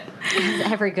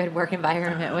 Every good work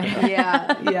environment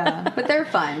would. But they're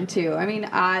fun too. I mean,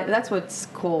 that's what's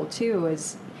cool too.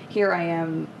 Is here I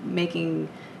am making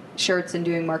shirts and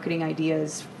doing marketing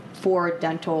ideas for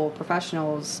dental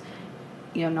professionals.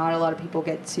 Not a lot of people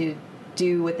get to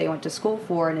do what they went to school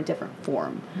for in a different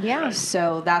form.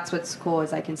 So that's what's cool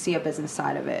is I can see a business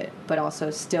side of it, but also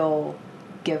still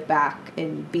give back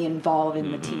and be involved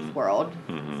in the teeth world.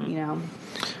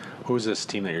 Who's this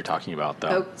team that you're talking about, though?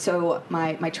 Oh, so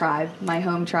my tribe, my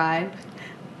home tribe.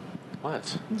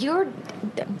 What? You're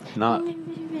Not.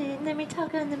 Let me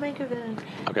talk on the microphone.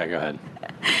 Okay, go ahead.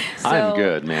 I'm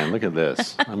good, man. Look at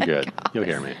this. I'm good. You'll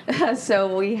hear me.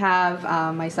 So we have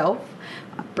myself,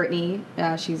 Brittany,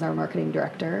 she's our marketing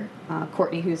director.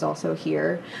 Courtney, who's also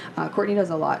here. Courtney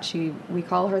does a lot. We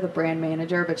call her the brand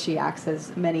manager, but she acts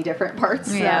as many different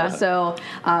parts. Yeah.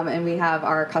 And we have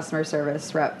our customer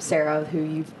service rep, Sarah,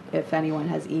 who if anyone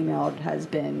has emailed, has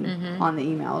been on the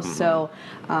emails. Mm-hmm.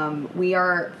 So we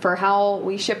are, for how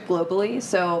we ship globally,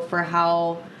 so for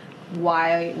how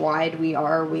wide we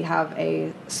are, we have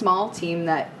a small team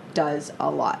that does a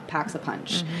lot, packs a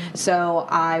punch. So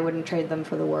I wouldn't trade them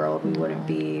for the world. We wouldn't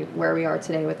be where we are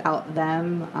today without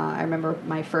them. I remember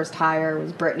my first hire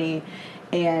was Brittany,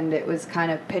 and it was kind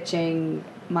of pitching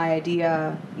my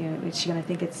idea. Is she going to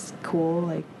think it's cool?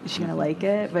 Like, is she going to like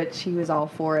it? But she was all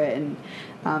for it, and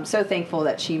I'm so thankful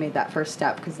that she made that first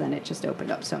step, because then it just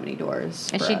opened up so many doors.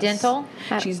 Is she dental?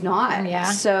 She's not. Yeah.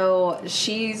 So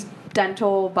she's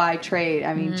dental by trade.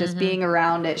 I mean, just being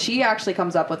around it. She actually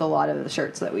comes up with a lot of the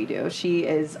shirts that we do. She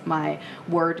is my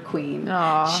word queen.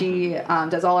 Aww. She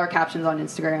does all our captions on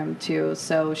Instagram too.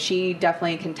 So she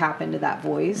definitely can tap into that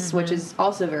voice, which is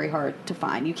also very hard to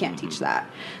find. You can't teach that.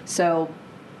 So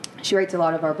she writes a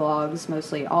lot of our blogs,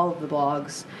 mostly all of the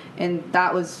blogs. And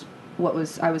that was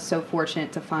I was so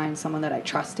fortunate to find someone that I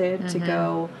trusted to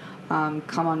go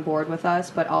come on board with us,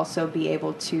 but also be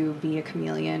able to be a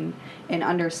chameleon and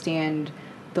understand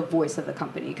the voice of the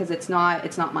company, because it's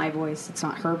not my voice, it's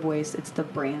not her voice, it's the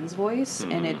brand's voice,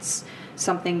 and it's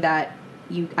something that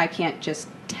I can't just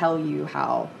tell you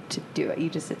how to do it.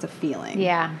 It's a feeling.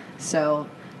 Yeah. So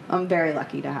I'm very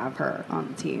lucky to have her on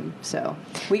the team. So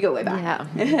we go way back.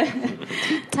 Yeah.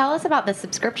 Tell us about the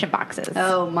subscription boxes.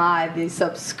 Oh the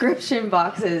subscription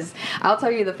boxes. I'll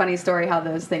tell you the funny story how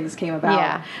those things came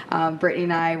about. Yeah. Brittany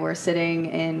and I were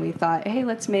sitting and we thought, hey,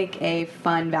 let's make a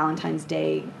fun Valentine's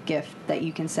Day gift that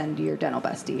you can send to your dental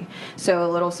bestie. So a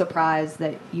little surprise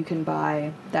that you can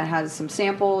buy that has some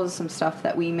samples, some stuff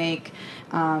that we make.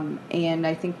 And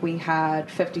I think we had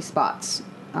 50 spots.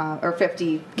 Or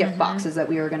 50 gift boxes that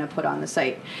we were going to put on the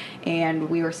site. And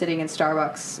we were sitting in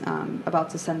Starbucks about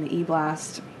to send the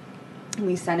e-blast.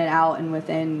 We sent it out, and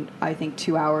within, I think,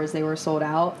 2 hours, they were sold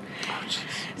out.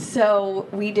 So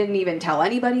we didn't even tell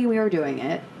anybody we were doing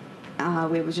it.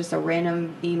 It was just a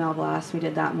random email blast we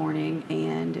did that morning,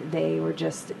 and they were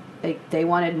just, they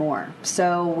wanted more.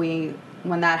 So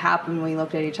when that happened, we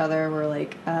looked at each other. We're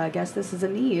like, I guess this is a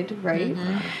need, right?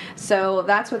 So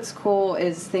that's what's cool,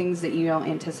 is things that you don't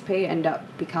anticipate end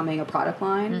up becoming a product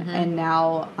line. And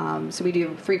now, so we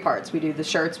do 3 parts. We do the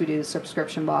shirts, we do the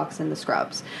subscription box, and the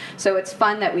scrubs. So it's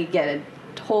fun that we get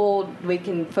we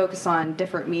can focus on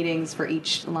different meetings for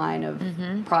each line of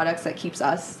products that keeps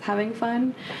us having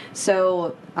fun.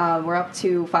 So we're up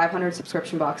to 500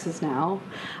 subscription boxes now.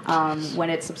 When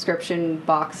it's subscription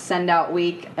box send out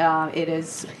week, it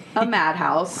is a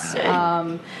madhouse.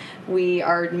 We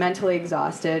are mentally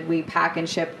exhausted. We pack and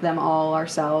ship them all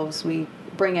ourselves. We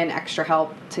bring in extra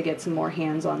help to get some more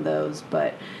hands on those,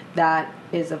 but that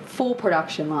is a full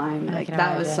production line. Like,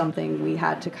 that was something we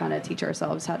had to kind of teach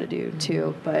ourselves how to do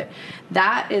too. But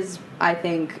that is, I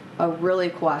think, a really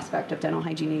cool aspect of Dental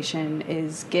Hygiene Nation,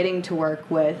 is getting to work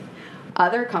with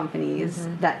other companies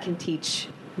that can teach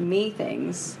me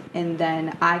things, and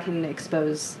then I can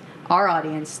expose our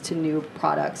audience to new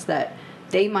products that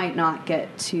they might not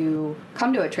get to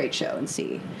come to a trade show and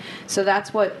see. So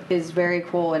that's what is very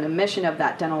cool, and a mission of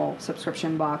that dental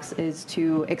subscription box is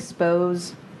to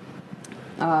expose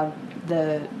our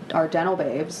dental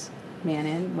babes, men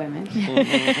and women,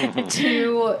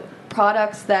 to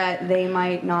products that they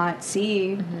might not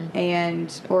see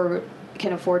or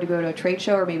can afford to go to a trade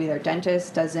show, or maybe their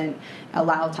dentist doesn't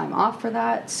allow time off for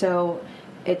that. So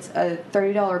it's a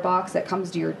 $30 box that comes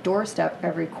to your doorstep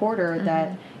every quarter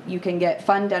that you can get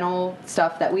fun dental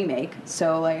stuff that we make.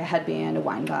 So like a headband, a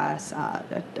wine glass,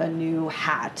 a new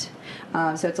hat.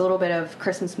 So it's a little bit of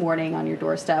Christmas morning on your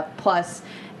doorstep, plus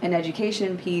an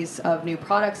education piece of new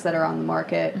products that are on the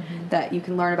market that you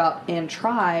can learn about and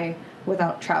try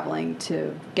without traveling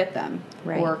to get them,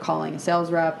 or calling a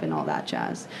sales rep and all that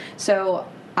jazz. So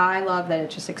I love that it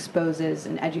just exposes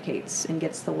and educates and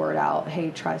gets the word out.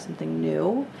 Hey, try something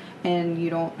new, and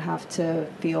you don't have to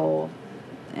feel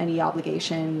any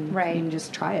obligation. You can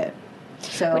just try it.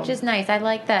 So, which is nice. I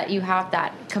like that you have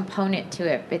that component to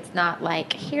it. It's not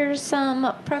like, here's some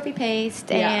Profi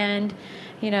paste and,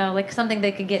 like something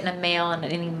they could get in a mail and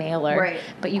any mailer. Right.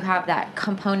 But you have that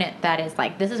component that is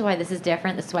like, this is why this is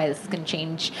different. This is why this is going to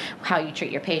change how you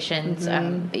treat your patients.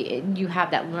 You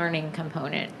have that learning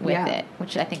component with it,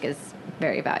 which I think is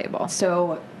very valuable.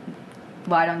 So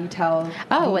why don't you tell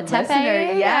what Tepe?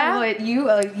 Yeah, what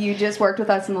you just worked with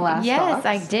us in the last Yes, box.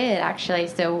 I did actually.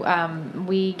 So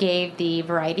we gave the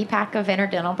variety pack of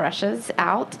interdental brushes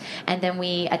out, and then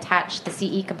we attached the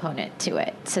CE component to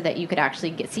it so that you could actually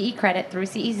get CE credit through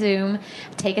CE Zoom,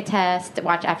 take a test,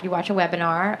 after you watch a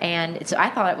webinar, and so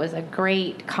I thought it was a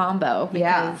great combo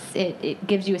because it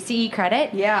gives you a CE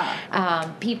credit.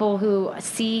 Yeah. People who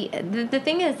see the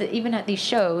thing is that even at these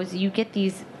shows, you get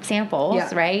these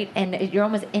samples, right? And you're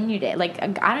almost inundated. Like,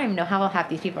 I don't even know how half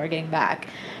these people are getting back.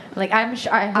 Like, I'm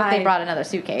sure, I hope they brought another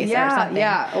suitcase or something.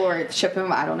 Yeah, or ship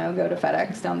them, I don't know, go to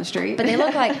FedEx down the street. But they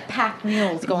look like packed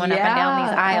mules going up and down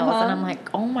these aisles. And I'm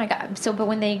like, oh my God. So, but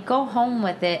when they go home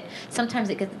with it, sometimes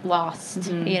it gets lost,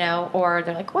 or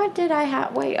they're like, what did I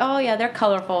have? Wait, oh yeah, they're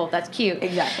colorful. That's cute.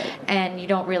 Exactly. And you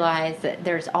don't realize that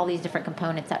there's all these different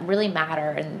components that really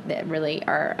matter and that really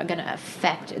are going to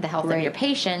affect the health of your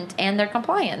patient and their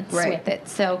compliance with it.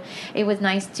 So it was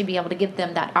nice to be able to give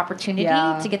them that opportunity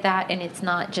to get that. And it's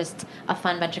not just a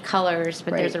fun bunch of colors,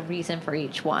 but there's a reason for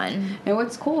each one. And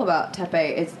what's cool about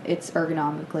Tepe is it's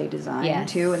ergonomically designed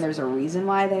too, and there's a reason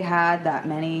why they had that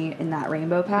many in that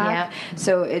rainbow pack.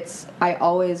 So I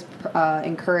always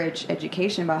encourage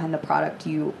education behind the product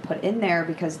you put in there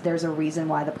because there's a reason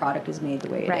why the product is made the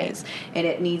way it is, and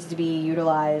it needs to be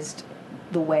utilized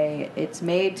the way it's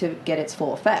made to get its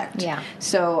full effect.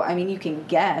 So, I mean, you can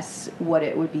guess what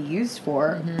it would be used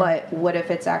for, but what if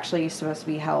it's actually supposed to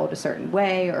be held a certain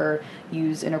way or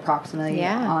used interproximally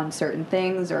on certain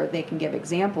things, or they can give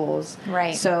examples.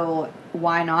 So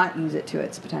why not use it to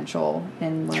its potential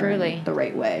and learn the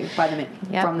right way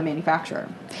from the manufacturer?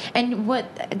 And what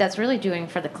that's really doing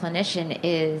for the clinician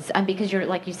is, because you're,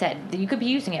 like you said, you could be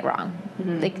using it wrong.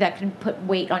 Like that could put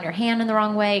weight on your hand in the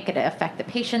wrong way. It could affect the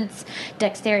patient's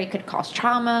dexterity. It could cause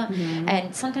trauma.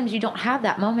 And sometimes you don't have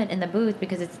that moment in the booth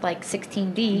because it's like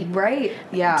 16 deep. You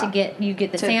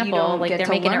get the sample, like they're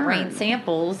making it rain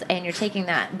samples, and you're taking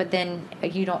that, but then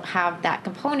you don't have that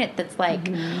component that's like,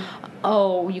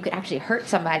 you could actually hurt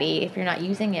somebody if you're not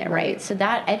using it right. So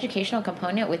that educational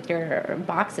component with your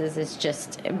boxes is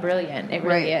just brilliant. It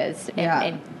really is.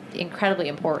 And incredibly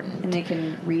important. And they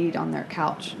can read on their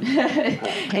couch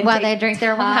while they drink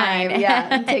their wine.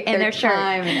 And take and their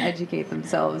time and educate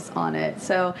themselves on it.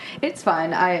 So it's fun.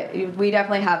 We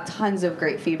definitely have tons of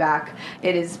great feedback.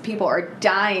 People are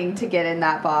dying to get in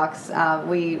that box.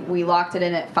 We locked it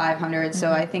in at 500,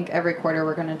 so I think every quarter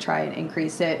we're going to try and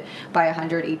increase it by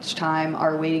 100 each time.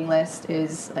 Our waiting list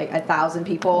is like 1,000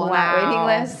 people on that waiting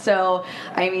list. So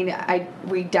I mean,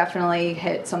 we definitely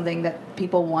hit something that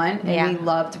people want, and we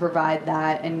love to provide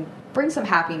that and bring some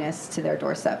happiness to their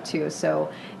doorstep too.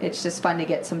 So it's just fun to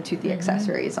get some toothy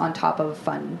accessories on top of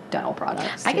fun dental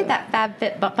products. I get that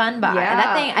FabFitFun box. And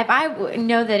that thing, if I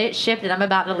know that it's shipped and I'm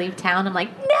about to leave town, I'm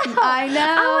like, no, I know,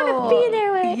 I want to be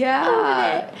there with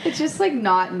it. It's just like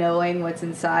not knowing what's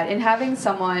inside and having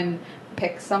someone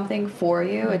pick something for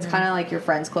you. It's kind of like your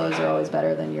friend's clothes are always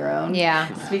better than your own.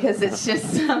 It's because it's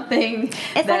just something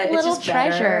it's like little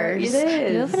treasures. It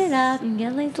is. You open it up and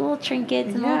get these little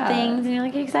trinkets and little things, and you're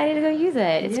like excited to go use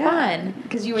it. It's fun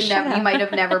because you might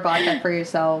have never bought that for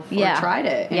yourself or tried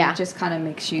it, and it just kind of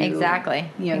makes you get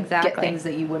things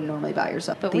that you wouldn't normally buy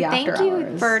yourself. But we thank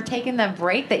you for taking the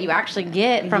break that you actually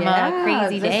get from a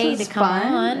crazy day to come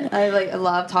on. I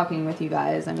love talking with you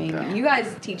guys. I mean, you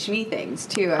guys teach me things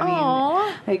too. I mean,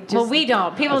 well, we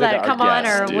don't. People that come on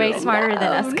are way smarter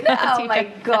than us. Oh my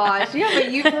gosh! Yeah,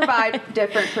 but you provide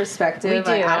different perspective.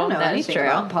 We do. I don't know That anything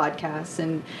about podcasts,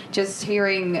 and just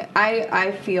hearing.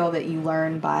 I feel that you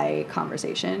learn by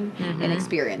conversation and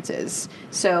experiences.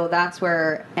 So that's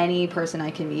where any person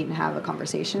I can meet and have a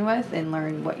conversation with and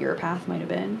learn what your path might have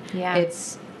been.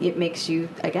 It makes you,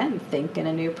 again, think in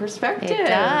a new perspective. It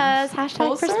does. Hashtag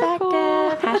full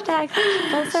perspective. Hashtag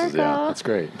full circle. Yeah, that's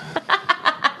great.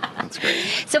 That's great.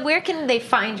 So where can they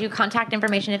find you? Contact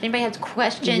information. If anybody has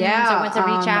questions or wants to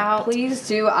reach out. Please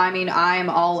do. I mean, I'm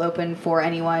all open for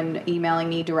anyone emailing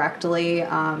me directly.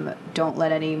 Don't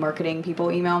let any marketing people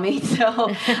email me.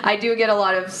 So I do get a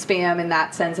lot of spam in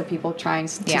that sense of people trying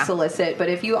to solicit. But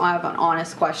if you have an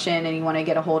honest question and you want to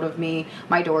get a hold of me,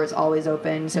 my door is always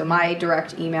open. So my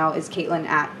direct email is Caitlyn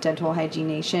at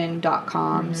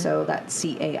dentalhygienation.com. So that's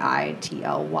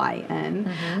CAITLYN.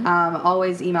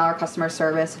 Always email our customer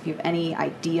service if you have any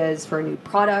ideas for a new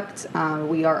product,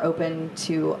 we are open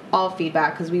to all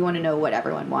feedback because we want to know what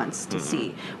everyone wants to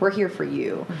see. We're here for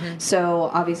you. So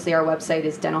obviously our website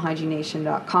is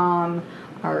dentalhygienation.com.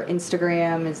 Our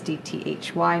Instagram is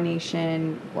DTHY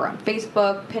Nation. We're on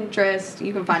Facebook, Pinterest.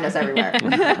 You can find us everywhere.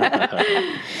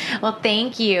 Well,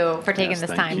 thank you for taking this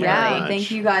time. Yeah,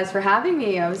 thank you guys for having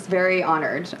me. I was very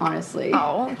honored, honestly.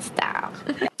 Oh, stop.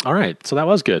 All right. So that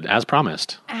was good, as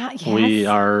promised. Yes. We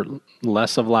are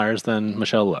less of liars than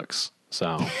Michelle looks.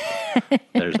 So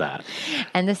there's that.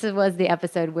 And this was the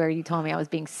episode where you told me I was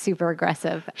being super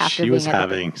aggressive after she was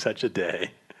having such a day.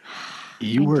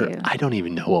 I don't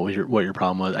even know what your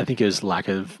problem was. I think it was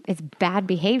it's bad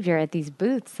behavior at these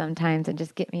booths sometimes and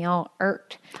just get me all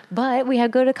irked. But we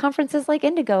go to conferences like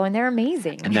Indigo and they're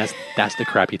amazing. And that's the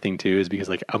crappy thing too, is because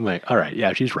I'm like, all right,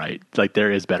 yeah, she's right. Like there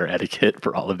is better etiquette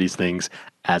for all of these things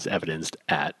as evidenced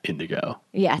at Indigo.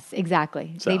 Yes,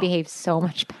 exactly. So. They behave so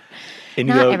much better.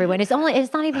 Indigo, not everyone. It's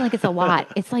not even like it's a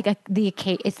lot. It's like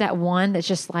it's that one that's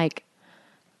just like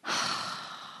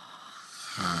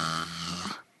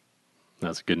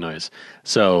that's a good noise.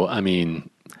 So, I mean,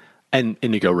 and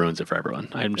Indigo ruins it for everyone.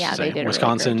 I'm just saying,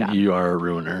 Wisconsin, really you are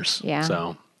ruiners. Yeah.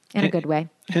 So, in a good way.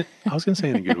 I was going to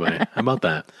say in a good way. How about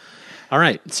that? All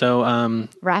right. So,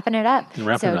 wrapping it up.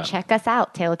 Check us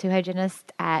out,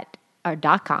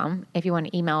 tale2hygienist.com. If you want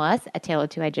to email us at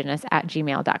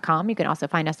tale2hygienist@gmail.com. You can also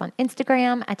find us on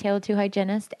Instagram at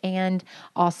tale2hygienist and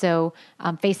also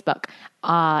Facebook.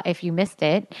 If you missed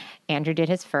it, Andrew did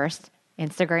his first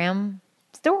Instagram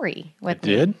story with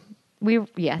me.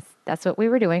 Yes, that's what we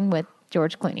were doing with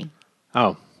George Clooney.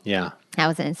 Oh, yeah. That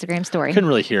was an Instagram story. Couldn't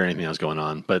really hear anything that was going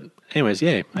on, but anyways,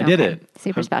 yay, I did it.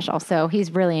 Super special. So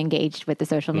he's really engaged with the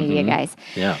social media guys.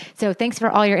 Yeah. So thanks for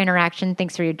all your interaction.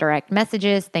 Thanks for your direct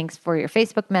messages. Thanks for your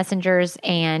Facebook messengers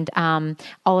and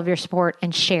all of your support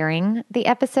and sharing the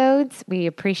episodes. We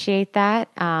appreciate that.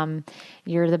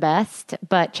 You're the best.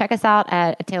 But check us out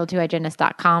at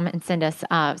tale2hygienist.com and send us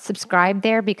subscribe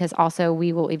there because also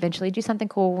we will eventually do something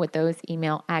cool with those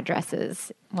email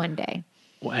addresses one day.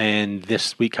 And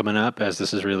this week coming up, as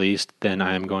this is released, then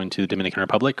I am going to the Dominican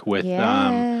Republic with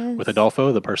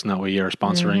Adolfo, the person that we are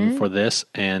sponsoring for this,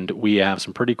 and we have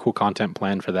some pretty cool content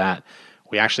planned for that.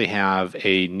 We actually have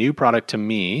a new product to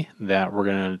me that we're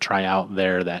going to try out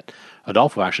there that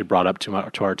Adolfo actually brought up to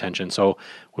our attention. So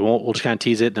we'll just kind of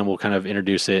tease it, then we'll kind of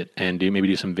introduce it and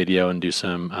do some video and do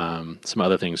some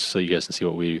other things so you guys can see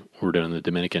what we're doing in the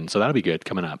Dominican. So that'll be good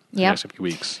coming up in the next few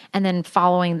weeks. And then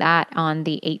following that on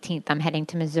the 18th, I'm heading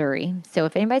to Missouri. So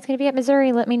if anybody's going to be at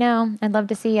Missouri, let me know. I'd love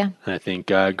to see you. And I think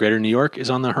Greater New York is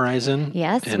on the horizon.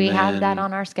 Yes, we have that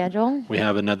on our schedule. We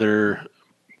have another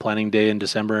planning day in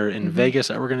December in Vegas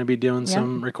that we're going to be doing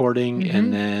some recording,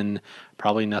 and then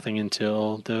probably nothing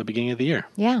until the beginning of the year.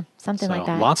 Yeah, something like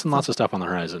that. Lots and lots of stuff on the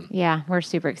horizon. Yeah, we're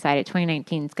super excited.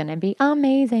 2019 is going to be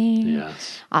amazing.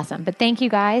 Yes. Awesome. But thank you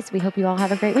guys. We hope you all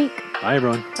have a great week. Bye,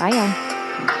 everyone. Bye, y'all.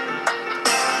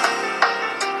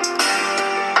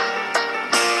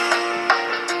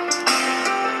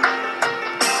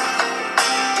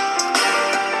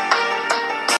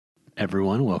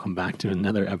 Everyone, welcome back to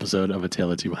another episode of A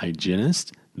Tale of Two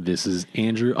Hygienists. This is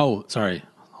Andrew. Oh, sorry.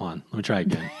 Hold on. Let me try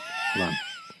again. Hold on.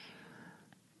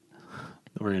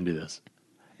 We're going to do this.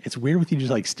 It's weird with you just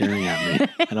like staring at me.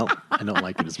 I don't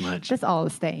like it as much. This all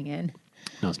is staying in.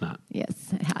 No, it's not.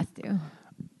 Yes, it has to.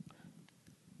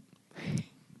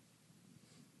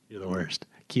 You're the worst.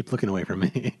 Keep looking away from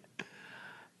me.